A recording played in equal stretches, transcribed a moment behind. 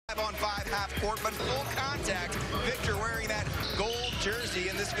5-on-5 half court, but full contact. Victor wearing that gold jersey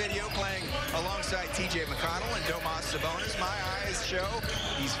in this video, playing alongside TJ McConnell and Domas Sabonis. My eyes show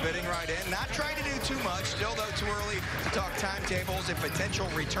he's fitting right in. Not trying to do too much. Still, though, too early to talk timetables and potential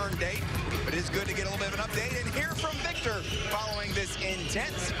return date. But it's good to get a little bit of an update and hear from Victor following this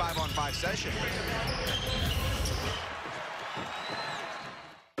intense 5-on-5 session.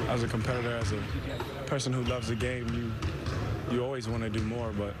 As a competitor, as a person who loves the game, you always want to do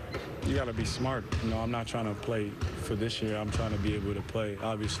more, but you got to be smart. You know, I'm not trying to play for this year. I'm trying to be able to play,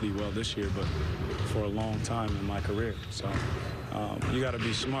 obviously, well this year, but for a long time in my career. So you got to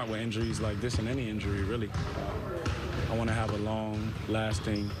be smart with injuries like this, and any injury, really. I want to have a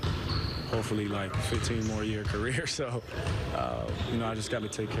long-lasting, hopefully like 15 more year career. So, you know, I just got to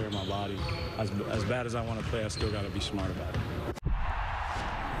take care of my body. As bad as I want to play, I still got to be smart about it.